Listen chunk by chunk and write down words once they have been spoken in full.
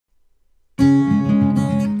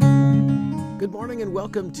Good morning and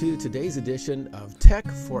welcome to today's edition of Tech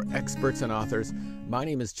for Experts and Authors. My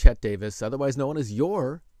name is Chet Davis, otherwise known as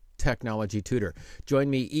your technology tutor. Join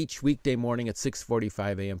me each weekday morning at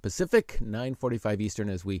 6:45 a.m. Pacific, 9:45 Eastern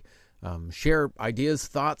as we share ideas,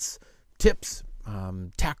 thoughts, tips,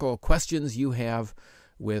 tackle questions you have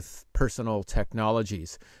with personal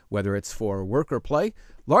technologies, whether it's for work or play,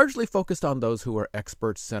 largely focused on those who are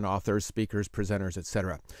experts and authors, speakers, presenters,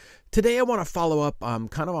 etc. Today I want to follow up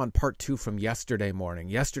kind of on part 2 from yesterday morning.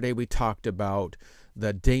 Yesterday we talked about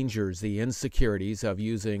the dangers, the insecurities of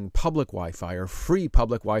using public Wi-Fi or free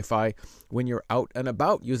public Wi-Fi when you're out and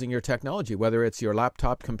about using your technology, whether it's your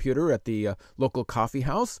laptop computer at the local coffee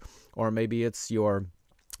house, or maybe it's your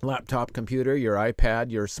laptop computer, your iPad,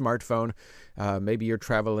 your smartphone. Maybe you're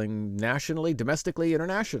traveling nationally, domestically,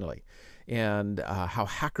 internationally, and how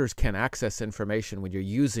hackers can access information when you're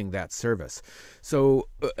using that service. So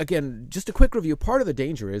again, just a quick review. Part of the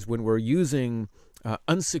danger is when we're using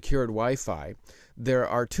unsecured Wi-Fi, there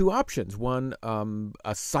are two options. One,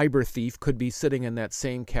 a cyber thief could be sitting in that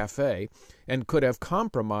same cafe and could have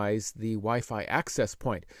compromised the Wi-Fi access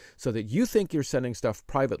point so that you think you're sending stuff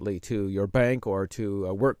privately to your bank or to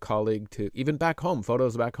a work colleague, to even back home,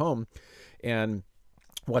 photos back home. And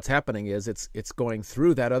what's happening is it's going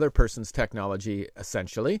through that other person's technology,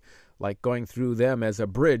 essentially, like going through them as a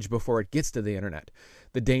bridge before it gets to the internet.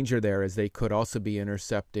 The danger there is they could also be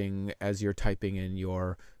intercepting as you're typing in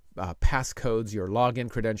your passcodes, your login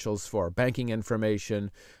credentials for banking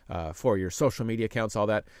information, for your social media accounts, all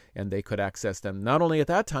that, and they could access them not only at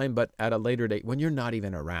that time, but at a later date when you're not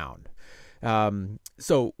even around.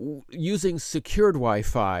 So using secured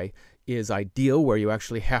Wi-Fi is ideal, where you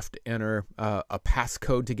actually have to enter a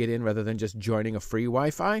passcode to get in rather than just joining a free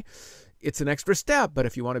Wi-Fi. It's an extra step, but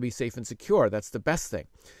if you want to be safe and secure, that's the best thing.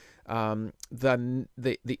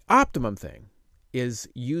 The optimum thing is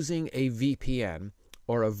using a VPN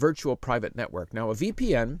or a virtual private network. Now, a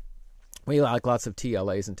VPN, we like lots of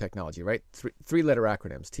TLAs in technology, right? Three-letter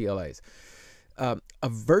acronyms, TLAs. A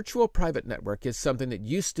virtual private network is something that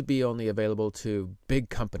used to be only available to big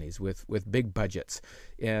companies with big budgets.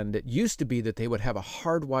 And it used to be that they would have a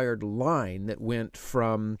hardwired line that went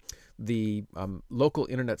from the local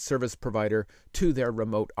internet service provider to their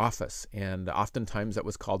remote office. And oftentimes that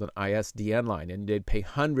was called an ISDN line. And they'd pay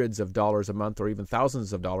hundreds of dollars a month or even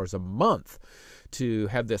thousands of dollars a month to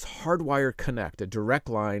have this hardwire connect, a direct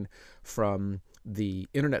line from the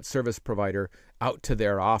internet service provider out to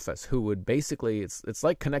their office, who would basically, it's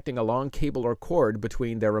like connecting a long cable or cord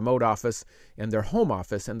between their remote office and their home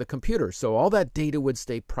office and the computer. So all that data would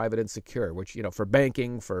stay private and secure, which, for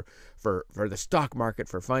banking, for the stock market,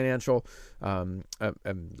 for financial, let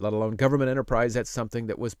alone government enterprise, that's something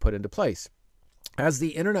that was put into place. As the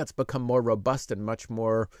internet's become more robust and much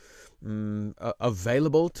more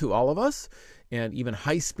available to all of us, and even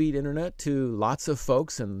high-speed internet to lots of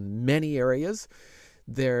folks in many areas,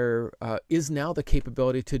 there is now the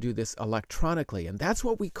capability to do this electronically. And that's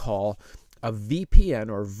what we call a VPN,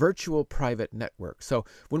 or virtual private network. So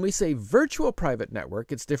when we say virtual private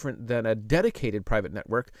network, it's different than a dedicated private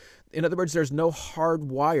network. In other words, there's no hard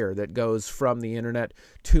wire that goes from the internet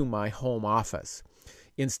to my home office.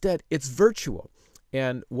 Instead, it's virtual.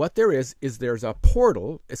 And what there is there's a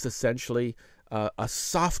portal. It's essentially a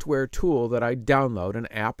software tool that I download, an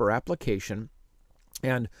app or application,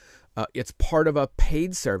 and it's part of a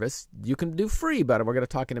paid service. You can do free, but we're going to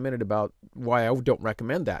talk in a minute about why I don't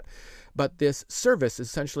recommend that. But this service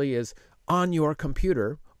essentially is on your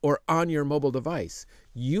computer or on your mobile device.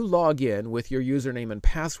 You log in with your username and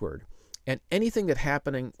password, and anything that's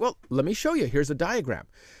happening, well, let me show you. Here's a diagram.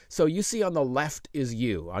 So you see on the left is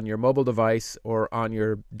you on your mobile device or on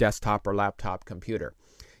your desktop or laptop computer.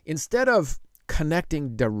 Instead of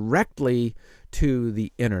connecting directly to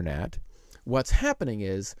the internet, what's happening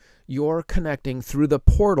is you're connecting through the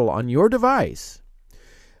portal on your device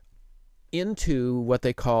into what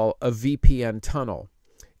they call a VPN tunnel.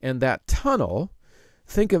 And that tunnel,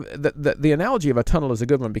 think of the analogy of a tunnel is a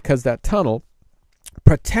good one, because that tunnel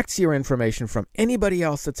protects your information from anybody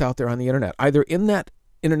else that's out there on the internet, either in that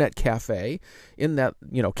internet cafe, in that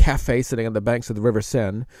cafe sitting on the banks of the River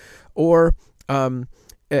Seine, or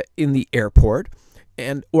in the airport,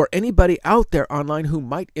 or anybody out there online who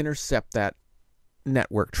might intercept that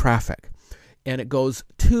network traffic. And it goes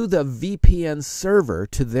to the VPN server,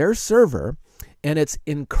 to their server, and it's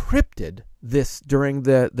encrypted during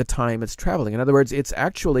the time it's traveling. In other words, it's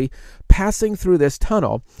actually passing through this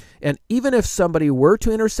tunnel, and even if somebody were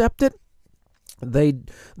to intercept it,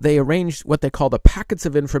 they arrange what they call the packets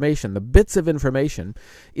of information. The bits of information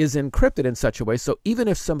is encrypted in such a way so even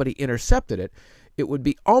if somebody intercepted it, it would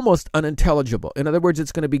be almost unintelligible. In other words,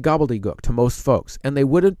 it's going to be gobbledygook to most folks, and they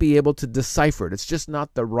wouldn't be able to decipher it. It's just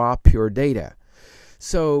not the raw, pure data.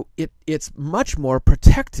 So it's much more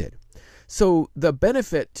protected. So the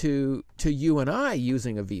benefit to you and I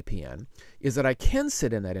using a VPN is that I can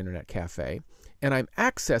sit in that internet cafe and I'm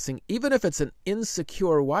accessing, even if it's an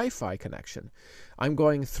insecure Wi-Fi connection, I'm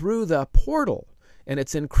going through the portal and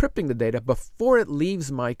it's encrypting the data before it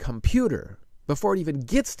leaves my computer, before it even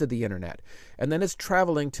gets to the internet. And then it's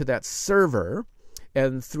traveling to that server,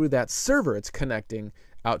 and through that server it's connecting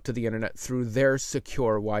out to the internet through their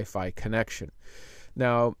secure Wi-Fi connection.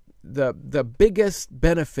 Now, the biggest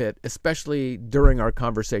benefit, especially during our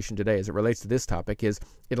conversation today as it relates to this topic, is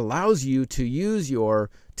it allows you to use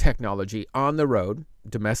your technology on the road,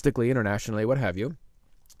 domestically, internationally, what have you,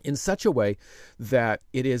 in such a way that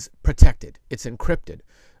it is protected. It's encrypted.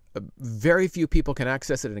 Very few people can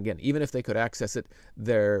access it. And again, even if they could access it,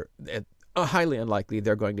 they're highly unlikely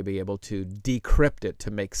they're going to be able to decrypt it to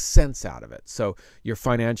make sense out of it. So your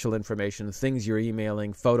financial information, things you're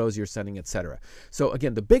emailing, photos you're sending, etc. So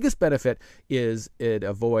again, the biggest benefit is it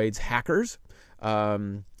avoids hackers.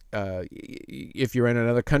 If you're in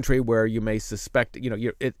another country where you may suspect,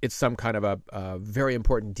 it's some kind of a very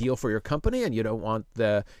important deal for your company, and you don't want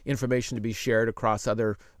the information to be shared across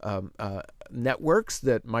other networks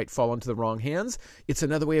that might fall into the wrong hands, it's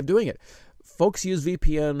another way of doing it. Folks use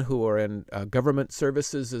VPN who are in government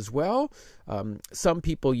services as well. Some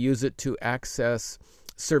people use it to access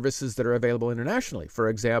services that are available internationally. For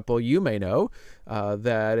example, you may know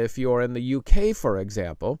that if you're in the UK, for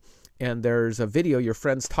example, and there's a video your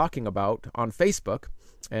friend's talking about on Facebook,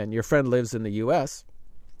 and your friend lives in the US,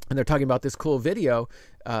 and they're talking about this cool video,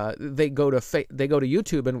 they go to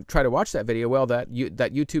YouTube and try to watch that video. Well, that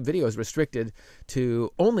YouTube video is restricted to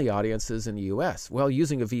only audiences in the US. Well,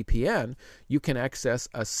 using a VPN, you can access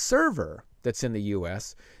a server that's in the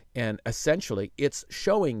US, and essentially it's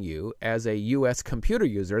showing you as a US computer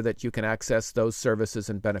user that you can access those services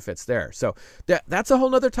and benefits there. So that's a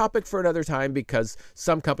whole other topic for another time, because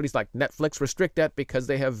some companies like Netflix restrict that because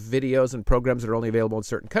they have videos and programs that are only available in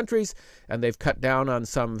certain countries, and they've cut down on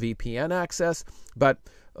some VPN access. But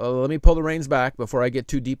let me pull the reins back before I get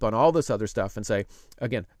too deep on all this other stuff and say,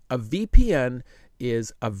 again, a VPN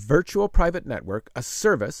is a virtual private network, a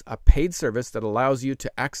service, a paid service that allows you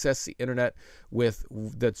to access the internet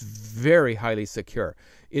that's very highly secure.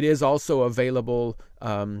 It is also available.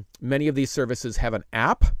 Many of these services have an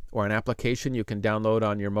app or an application you can download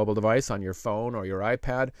on your mobile device, on your phone or your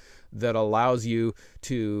iPad, that allows you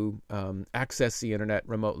to access the internet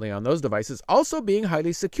remotely on those devices, also being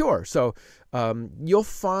highly secure. So you'll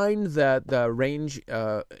find that the range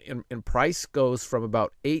in price goes from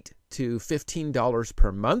about $8 to $15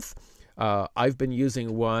 per month. I've been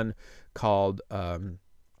using one called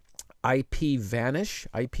IPVanish,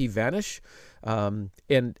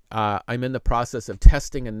 and I'm in the process of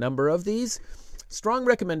testing a number of these. Strong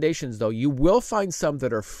recommendations, though. You will find some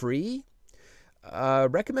that are free.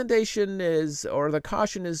 Recommendation is, or the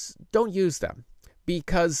caution is, don't use them,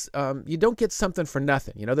 because you don't get something for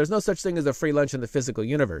nothing. There's no such thing as a free lunch in the physical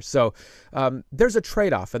universe. So there's a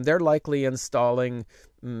trade-off, and they're likely installing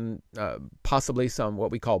possibly some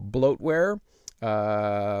what we call bloatware.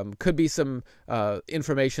 Could be some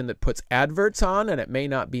information that puts adverts on, and it may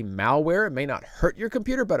not be malware. It may not hurt your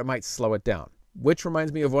computer, but it might slow it down. Which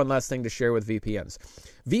reminds me of one last thing to share with VPNs.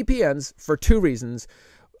 VPNs, for two reasons,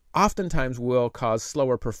 oftentimes will cause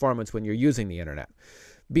slower performance when you're using the internet.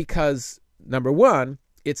 Because, number one,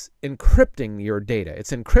 it's encrypting your data.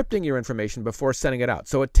 It's encrypting your information before sending it out.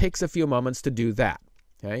 So it takes a few moments to do that.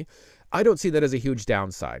 Okay? I don't see that as a huge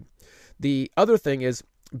downside. The other thing is,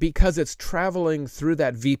 because it's traveling through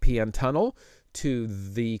that VPN tunnel to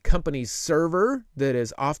the company's server that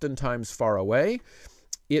is oftentimes far away,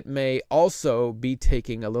 it may also be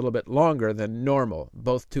taking a little bit longer than normal,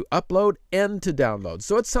 both to upload and to download.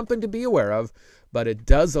 So it's something to be aware of, but it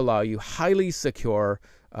does allow you highly secure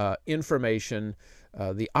information,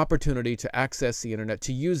 the opportunity to access the internet,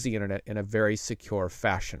 to use the internet in a very secure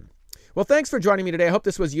fashion. Well, thanks for joining me today. I hope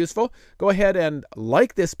this was useful. Go ahead and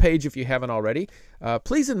like this page if you haven't already.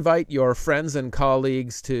 Please invite your friends and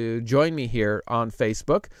colleagues to join me here on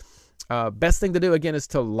Facebook. Best thing to do, again, is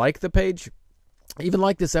to like the page. Even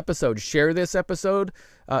like this episode, share this episode.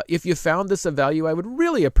 If you found this of value, I would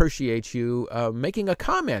really appreciate you making a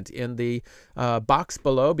comment in the box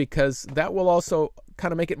below, because that will also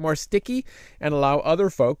kind of make it more sticky and allow other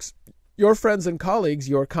folks, your friends and colleagues,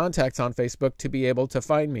 your contacts on Facebook, to be able to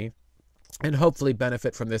find me and hopefully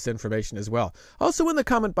benefit from this information as well. Also, in the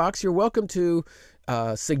comment box, you're welcome to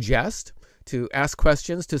suggest, to ask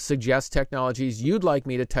questions, to suggest technologies you'd like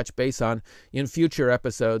me to touch base on in future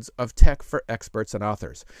episodes of Tech for Experts and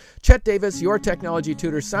Authors. Chet Davis, your technology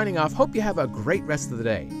tutor, signing off. Hope you have a great rest of the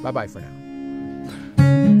day. Bye-bye for now.